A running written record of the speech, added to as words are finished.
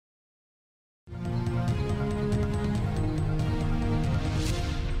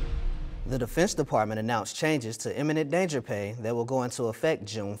The Defense Department announced changes to imminent danger pay that will go into effect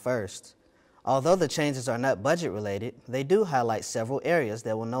June 1st. Although the changes are not budget-related, they do highlight several areas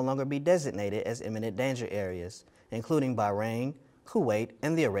that will no longer be designated as imminent danger areas, including Bahrain, Kuwait,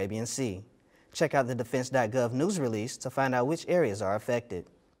 and the Arabian Sea. Check out the defense.gov news release to find out which areas are affected.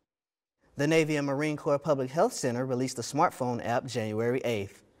 The Navy and Marine Corps Public Health Center released a smartphone app January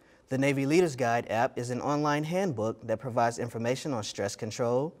 8th. The Navy Leaders Guide app is an online handbook that provides information on stress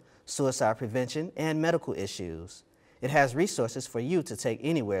control, suicide prevention, and medical issues. It has resources for you to take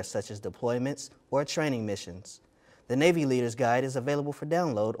anywhere, such as deployments or training missions. The Navy Leaders Guide is available for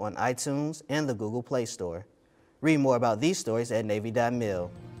download on iTunes and the Google Play Store. Read more about these stories at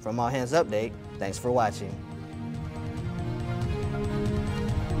Navy.mil. From All Hands Update, thanks for watching.